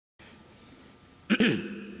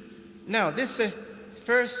Now, this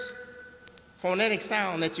first phonetic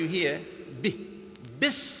sound that you hear, bi,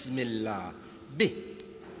 Bismillah, bi,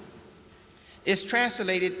 is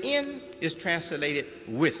translated in, is translated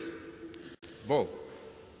with, both.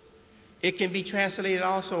 It can be translated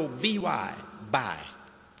also by, by,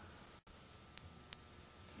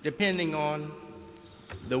 depending on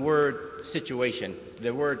the word situation,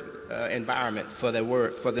 the word environment for the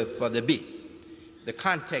word, for the bi, the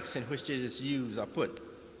context in which it is used or put.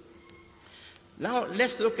 Now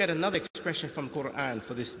let's look at another expression from the Quran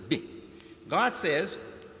for this bi. God says,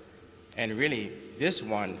 and really this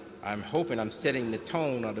one, I'm hoping I'm setting the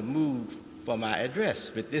tone or the mood for my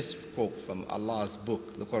address with this quote from Allah's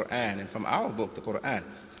book, the Quran, and from our book, the Quran.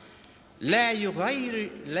 لا يغير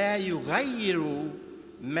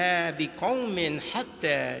ما بقوم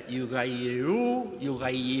حتى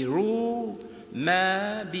يغيروا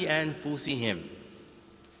ما بأنفسهم.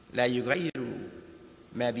 لا يغير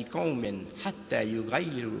ما بقوم حتى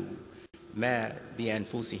يغيروا ما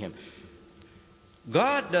بأنفسهم.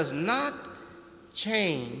 God does not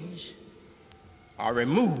change or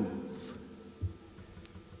remove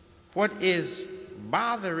what is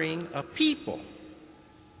bothering a people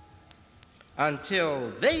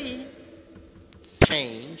until they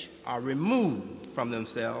change or remove from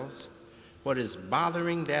themselves what is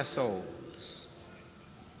bothering their souls.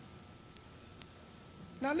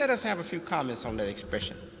 Now let us have a few comments on that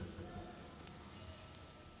expression.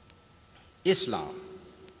 Islam,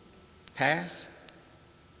 past,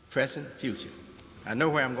 present, future. I know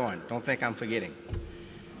where I'm going. Don't think I'm forgetting.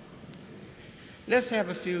 Let's have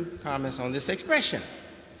a few comments on this expression.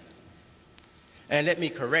 And let me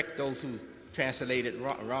correct those who translate it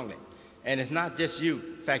wrongly. And it's not just you.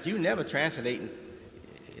 In fact, you never translate.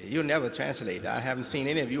 You never translate. I haven't seen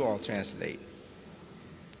any of you all translate.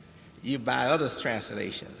 You buy others'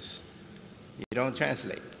 translations. You don't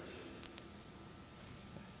translate.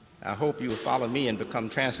 I hope you will follow me and become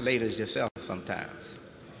translators yourself sometimes.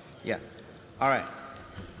 Yeah. All right.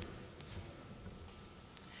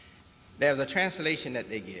 There's a translation that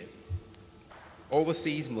they give.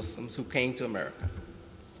 Overseas Muslims who came to America.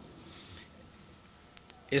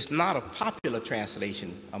 It's not a popular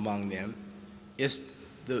translation among them. It's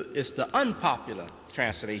the unpopular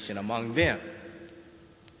translation among them.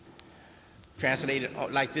 Translated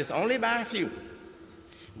like this only by a few.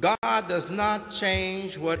 God does not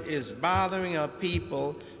change what is bothering a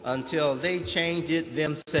people until they change it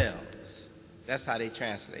themselves. That's how they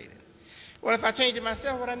translate it. Well, if I change it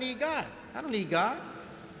myself, what I need God? I don't need God.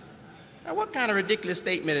 Now, what kind of ridiculous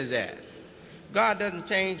statement is that? God doesn't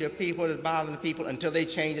change a people that's bothering the people until they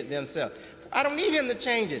change it themselves. I don't need him to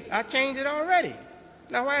change it. I changed it already.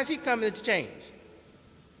 Now, why is he coming to change?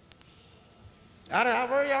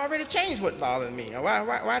 I've already changed what bothers me.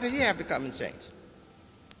 Why does he have to come and change?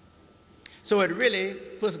 So it really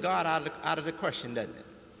puts God out of the question, doesn't it?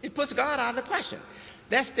 It puts God out of the question.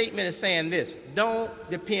 That statement is saying this: don't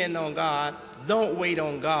depend on God, don't wait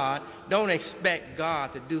on God, don't expect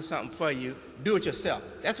God to do something for you, do it yourself.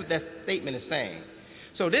 That's what that statement is saying.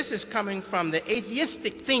 So this is coming from the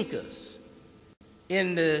atheistic thinkers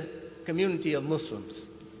in the community of Muslims,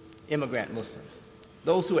 immigrant Muslims,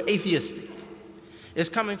 those who are atheistic. It's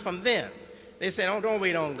coming from them. They say, oh, don't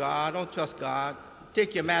wait on God, don't trust God,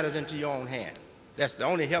 take your matters into your own hand. That's the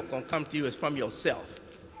only help going to come to you is from yourself.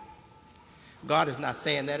 God is not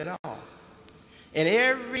saying that at all. And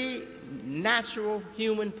every natural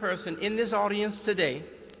human person in this audience today,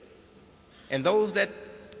 and those that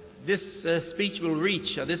this speech will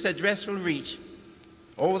reach, or this address will reach,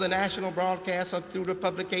 over the national broadcast or through the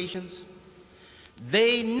publications,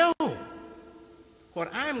 they know what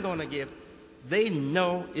I'm going to give. They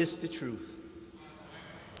know it's the truth.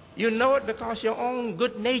 You know it because your own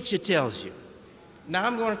good nature tells you. Now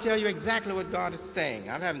I'm going to tell you exactly what God is saying.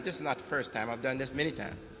 This is not the first time. I've done this many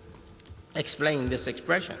times. Explain this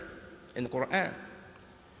expression in the Quran.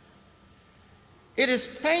 It is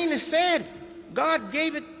plainly said, God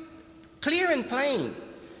gave it clear and plain,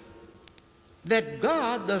 that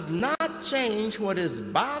God does not change what is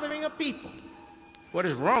bothering a people, what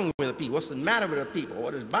is wrong with a people, what's the matter with a people,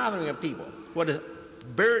 what is bothering a people, what is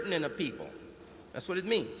burdening a people. That's what it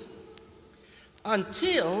means.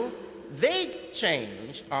 Until they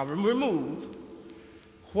change or remove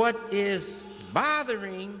what is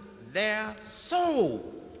bothering their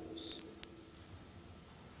souls.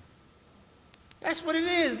 That's what it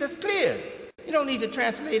is. That's clear. You don't need to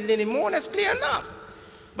translate it anymore. That's clear enough.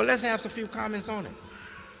 But let's have a few comments on it.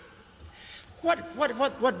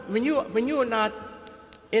 When you are not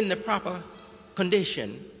in the proper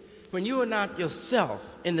condition, when you are not yourself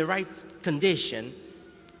in the right condition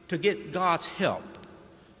to get God's help,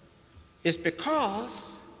 it's because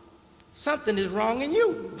something is wrong in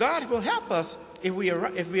you. God will help us if we are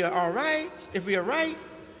all right, if we are right.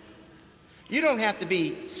 You don't have to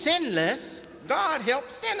be sinless. God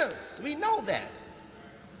helps sinners. We know that.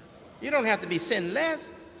 You don't have to be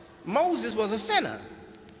sinless. Moses was a sinner,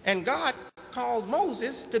 and God called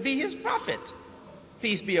Moses to be his prophet.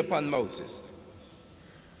 Peace be upon Moses.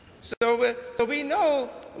 So we know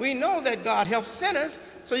that God helps sinners,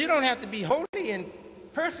 so you don't have to be holy and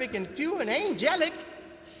perfect and pure and angelic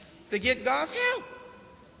to get God's help.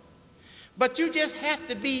 But you just have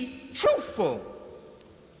to be truthful.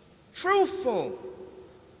 Truthful.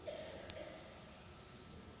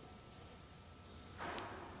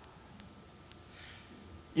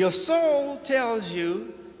 Your soul tells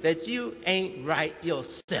you that you ain't right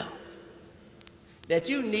yourself, that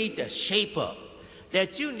you need to shape up,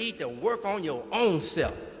 that you need to work on your own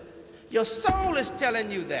self. Your soul is telling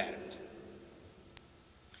you that.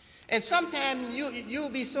 And sometimes you'll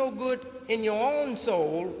be so good in your own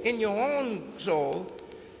soul,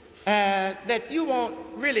 that you won't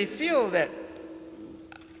really feel that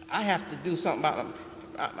I have to do something about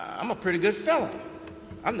it. I'm a pretty good fellow.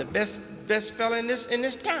 I'm the best fella in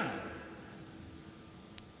this town.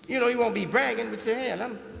 You know, you won't be bragging, but say, hey,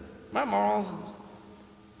 my morals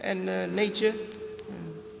and nature,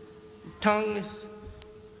 tongue is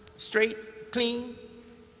straight, clean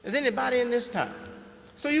as anybody in this town.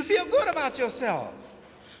 So you feel good about yourself.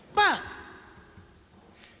 But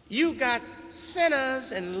you got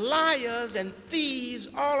sinners and liars and thieves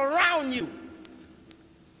all around you,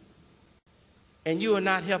 and you are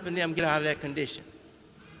not helping them get out of that condition.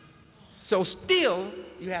 So still,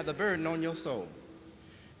 you have the burden on your soul.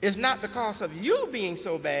 It's not because of you being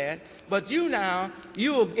so bad, but you're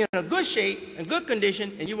in a good shape and good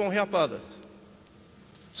condition, and you won't help others.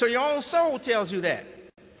 So your own soul tells you that.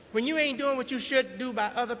 When you ain't doing what you should do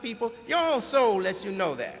by other people, your own soul lets you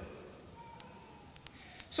know that.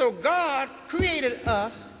 So God created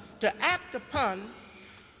us to act upon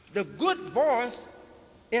the good voice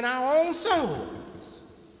in our own souls.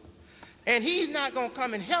 And he's not going to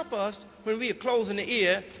come and help us when we are closing the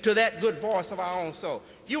ear to that good voice of our own soul.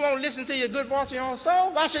 You won't listen to your good voice in your own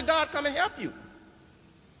soul? Why should God come and help you?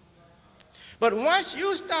 But once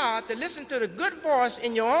you start to listen to the good voice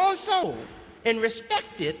in your own soul and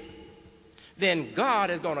respect it, then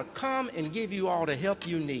God is going to come and give you all the help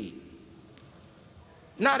you need.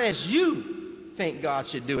 Not as you think God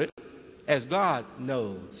should do it, as God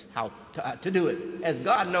knows how to do it, as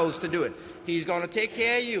God knows to do it. He's going to take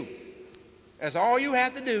care of you. That's all you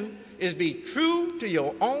have to do is be true to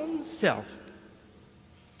your own self.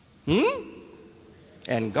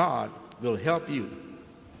 And God will help you.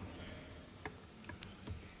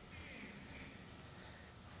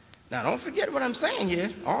 Now, don't forget what I'm saying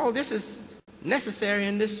here. All this is necessary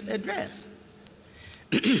in this address.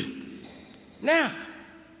 Now,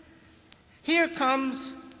 here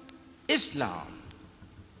comes Islam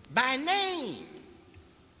by name,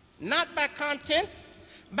 not by content,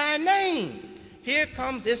 by name. Here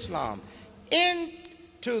comes Islam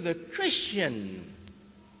into the Christian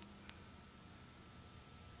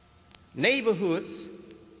neighborhoods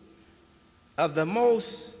of the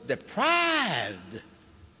most deprived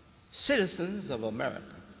citizens of America,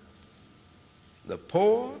 the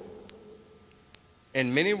poor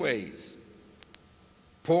in many ways,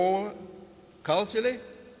 poor culturally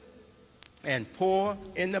and poor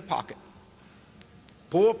in the pocket,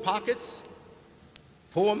 poor pockets,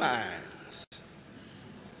 poor minds,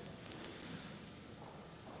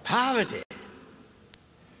 poverty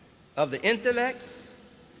of the intellect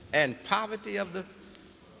and poverty of the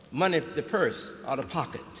money, the purse or the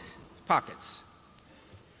pockets.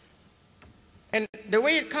 And the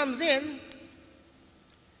way it comes in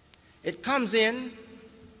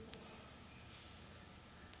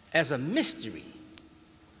as a mystery,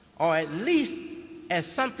 or at least as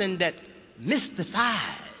something that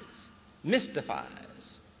mystifies.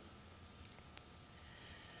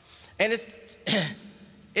 And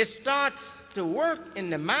it starts to work in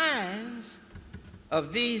the minds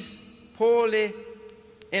of these poorly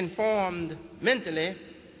informed mentally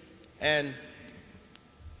and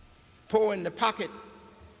poor in the pocket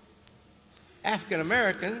African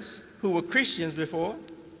Americans who were Christians before,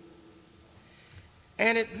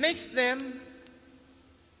 and it makes them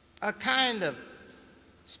a kind of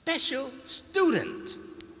special student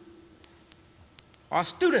or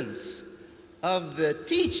students of the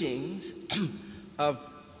teachings of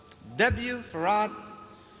W. Farad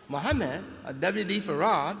Muhammad, or W.D.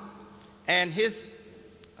 Farad, and his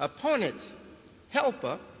opponent,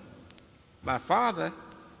 helper, my father,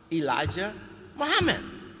 Elijah Muhammad.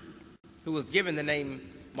 who was given the name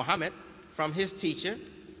Mohammed from his teacher,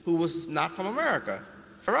 who was not from America,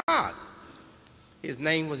 Farad. His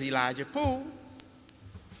name was Elijah Poole,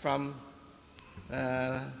 from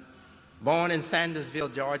born in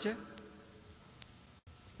Sandersville, Georgia,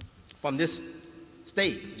 from this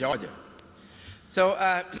state, Georgia. So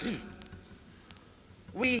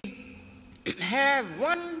we have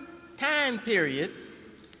one time period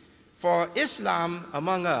for Islam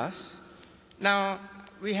among us. Now,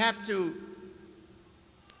 we have to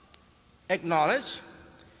acknowledge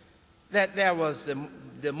that there was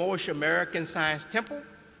the Moorish American Science Temple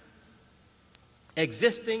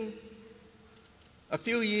existing a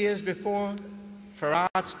few years before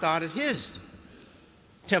Farad started his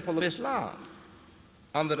Temple of Islam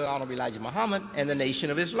under the Honorable Elijah Muhammad and the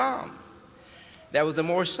Nation of Islam. That was the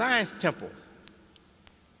Moorish Science Temple.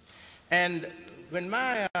 And when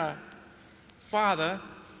my father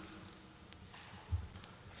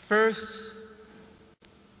first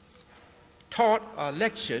taught or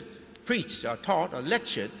lectured, preached or taught or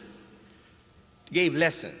lectured, gave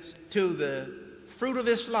lessons to the Fruit of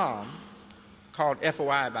Islam, called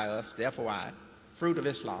FOI by us, the FOI, Fruit of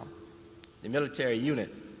Islam, the military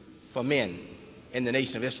unit for men in the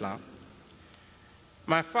Nation of Islam.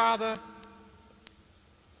 My father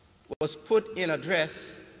was put in a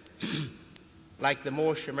dress like the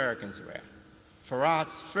Moorish Americans wear.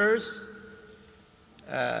 Farad's first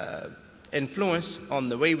influence on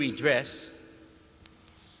the way we dress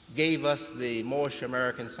gave us the Moorish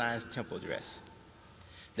American Science Temple dress.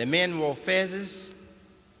 The men wore fezzes,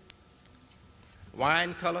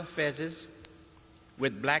 wine color fezzes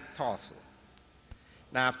with black tassel.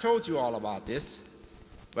 Now, I've told you all about this,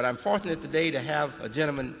 but I'm fortunate today to have a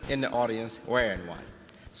gentleman in the audience wearing one.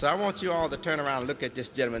 So I want you all to turn around and look at this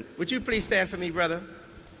gentleman. Would you please stand for me, brother?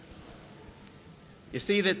 You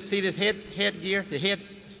see this headgear, the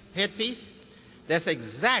headpiece? That's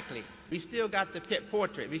exactly, we still got the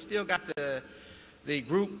portrait, we still got the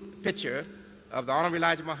group picture of the Honorable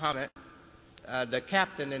Elijah Muhammad, the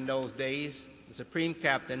captain in those days, the supreme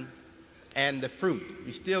captain, and the fruit.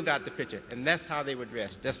 We still got the picture, and that's how they were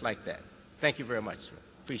dressed, just like that. Thank you very much.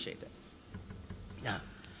 Appreciate that. Now,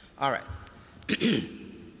 all right.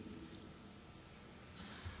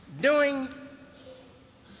 During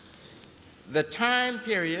the time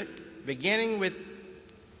period beginning with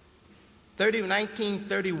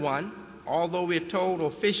 1931, although we're told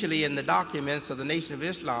officially in the documents of the Nation of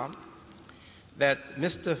Islam that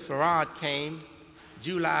Mr. Farad came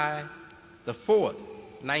July the 4th,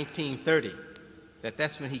 1930,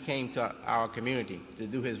 that's when he came to our community to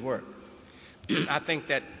do his work. I think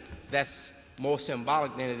that that's more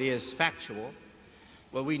symbolic than it is factual.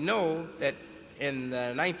 Well, we know that in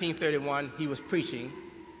 1931 he was preaching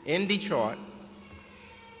in Detroit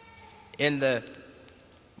in the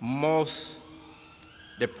most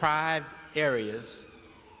deprived areas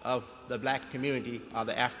of the black community or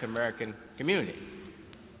the African American community.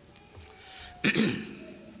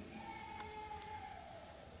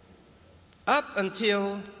 Up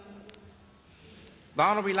until the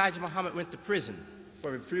Honorable Elijah Muhammad went to prison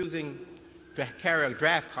for refusing to carry a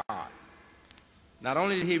draft card. Not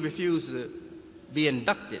only did he refuse to be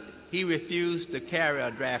inducted, he refused to carry a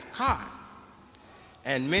draft card.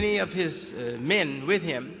 And many of his men with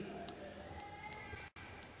him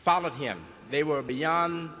followed him. They were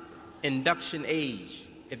beyond induction age.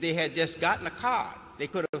 If they had just gotten a card, they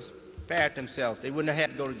could have spared themselves. They wouldn't have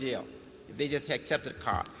had to go to jail if they just had accepted a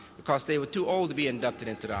card, because they were too old to be inducted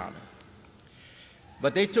into the Army.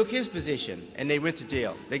 But they took his position and they went to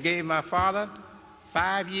jail. They gave my father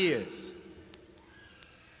 5 years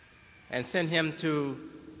and sent him to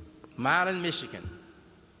Milan, Michigan,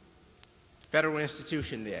 federal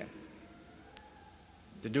institution there,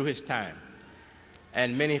 to do his time.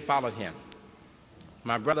 And many followed him.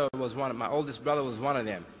 My brother was my oldest brother was one of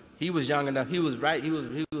them. He was young enough, he was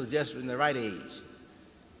just in the right age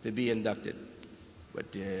to be inducted. But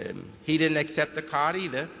he didn't accept the card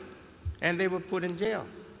either, and they were put in jail.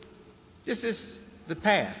 This is the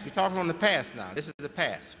past. We're talking on the past now. This is the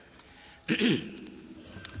past.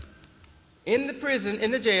 In the prison, in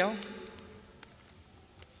the jail,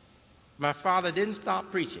 my father didn't stop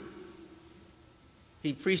preaching.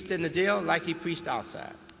 He preached in the jail like he preached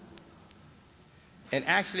outside, and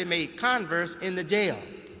actually made converts in the jail.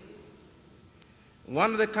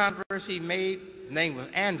 One of the converts he made, his name was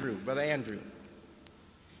Andrew, Brother Andrew.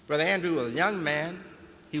 Brother Andrew was a young man.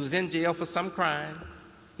 He was in jail for some crime.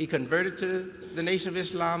 He converted to the Nation of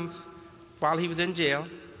Islam while he was in jail.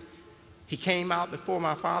 He came out before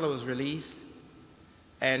my father was released,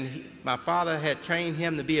 and my father had trained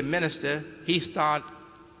him to be a minister. He started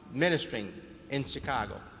ministering in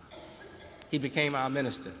Chicago. he became our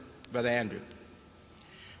minister, Brother Andrew.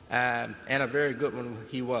 And a very good one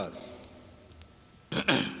he was.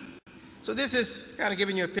 So this is kind of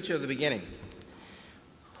giving you a picture of the beginning.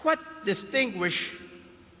 What distinguished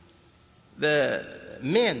the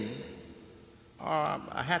men, or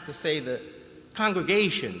I have to say the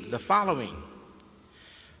congregation, the following,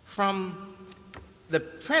 from the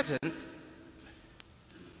present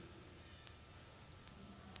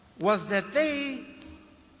was that they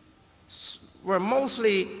were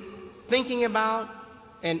mostly thinking about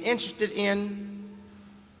and interested in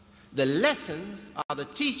the lessons or the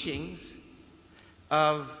teachings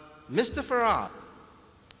of Mr. Farad.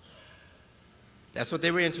 That's what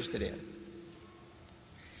they were interested in.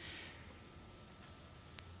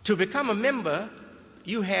 To become a member,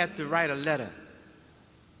 you had to write a letter.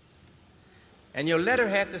 And your letter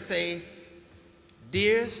had to say,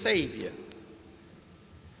 "Dear Savior."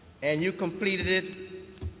 And you completed it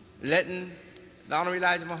letting the Honorable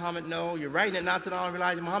Elijah Muhammad know. You're writing it not to the Honorable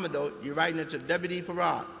Elijah Muhammad, though. You're writing it to W.D.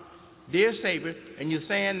 Farad. "Dear Savior," and you're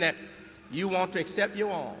saying that you want to accept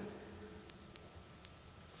your own.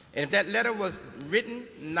 And if that letter was written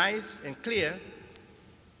nice and clear,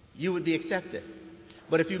 you would be accepted.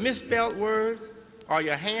 But if you misspelled words or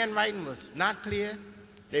your handwriting was not clear,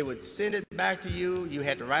 they would send it back to you. You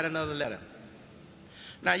had to write another letter.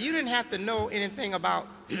 Now, you didn't have to know anything about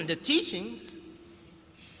the teachings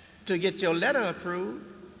to get your letter approved.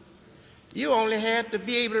 You only had to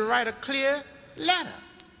be able to write a clear letter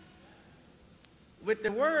with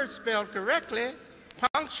the words spelled correctly,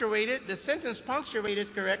 punctuated, the sentence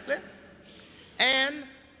punctuated correctly, and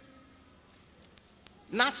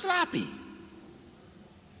not sloppy.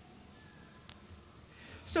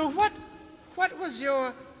 So what was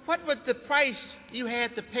the price you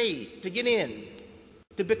had to pay to get in,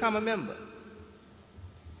 to become a member?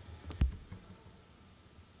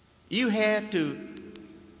 You had to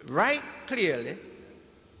write clearly,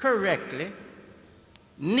 correctly,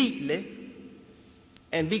 neatly,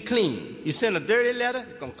 and be clean. You send a dirty letter,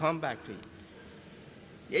 it's going to come back to you.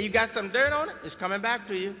 Yeah, you got some dirt on it, it's coming back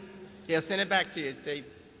to you. They'll send it back to you. Say,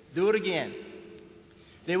 "Do it again."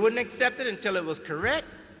 They wouldn't accept it until it was correct,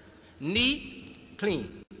 neat,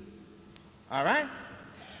 clean. All right?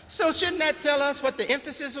 So shouldn't that tell us what the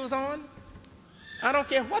emphasis was on? I don't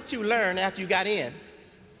care what you learned after you got in.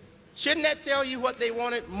 Shouldn't that tell you what they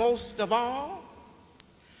wanted most of all?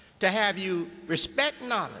 To have you respect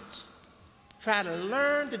knowledge, try to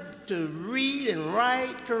learn to read and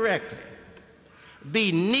write correctly,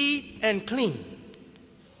 be neat and clean.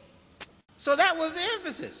 So that was the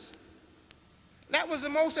emphasis. That was the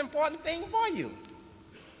most important thing for you.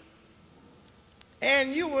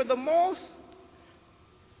 And you were the most,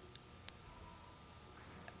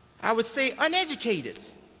 I would say, uneducated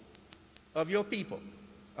of your people,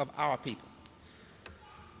 of our people.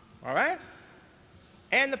 All right?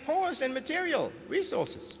 And the poorest in material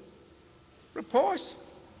resources. The poorest.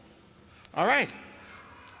 All right.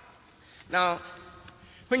 Now,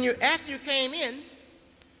 after you came in,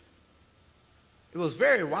 it was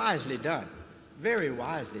very wisely done. Very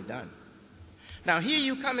wisely done. Now, here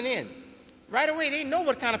you coming in. Right away, they know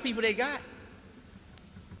what kind of people they got.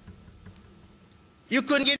 You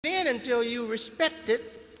couldn't get in until you respected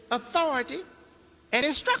authority and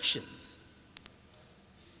instructions.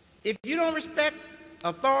 If you don't respect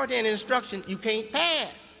authority and instruction, you can't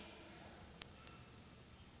pass.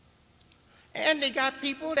 And they got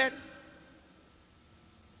people that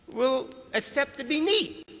will accept to be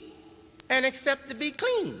neat and accept to be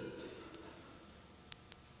clean.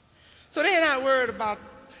 So they're not worried about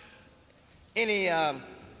any, I'll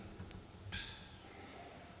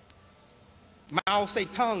say,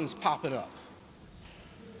 tongues popping up,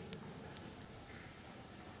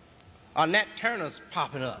 or Nat Turner's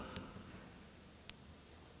popping up.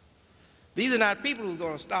 These are not people who are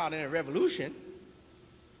going to start any revolution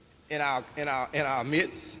in our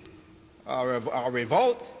midst, or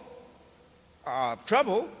revolt, or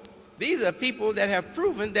trouble. These are people that have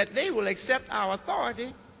proven that they will accept our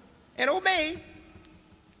authority and obey.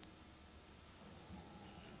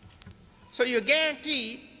 So you're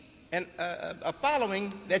guaranteed a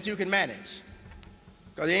following that you can manage.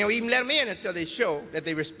 Because they don't even let them in until they show that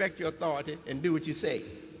they respect your authority and do what you say.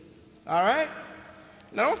 All right?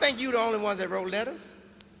 Now, don't think you're the only ones that wrote letters.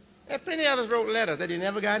 There are plenty of others wrote letters that they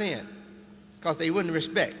never got in because they wouldn't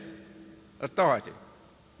respect authority.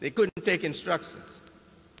 They couldn't take instructions.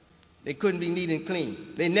 They couldn't be neat and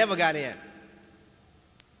clean. They never got in.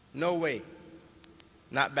 No way.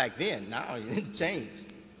 Not back then. Now it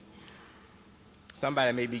changed.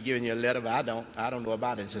 Somebody may be giving you a letter, but I don't know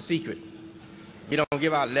about it. It's a secret. We don't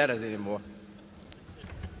give out letters anymore.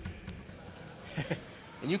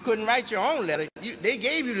 And you couldn't write your own letter. They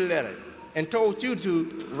gave you the letter and told you to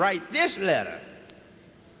write this letter.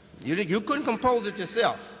 You couldn't compose it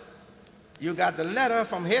yourself. You got the letter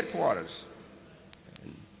from headquarters.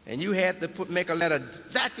 And you had to make a letter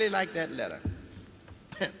exactly like that letter.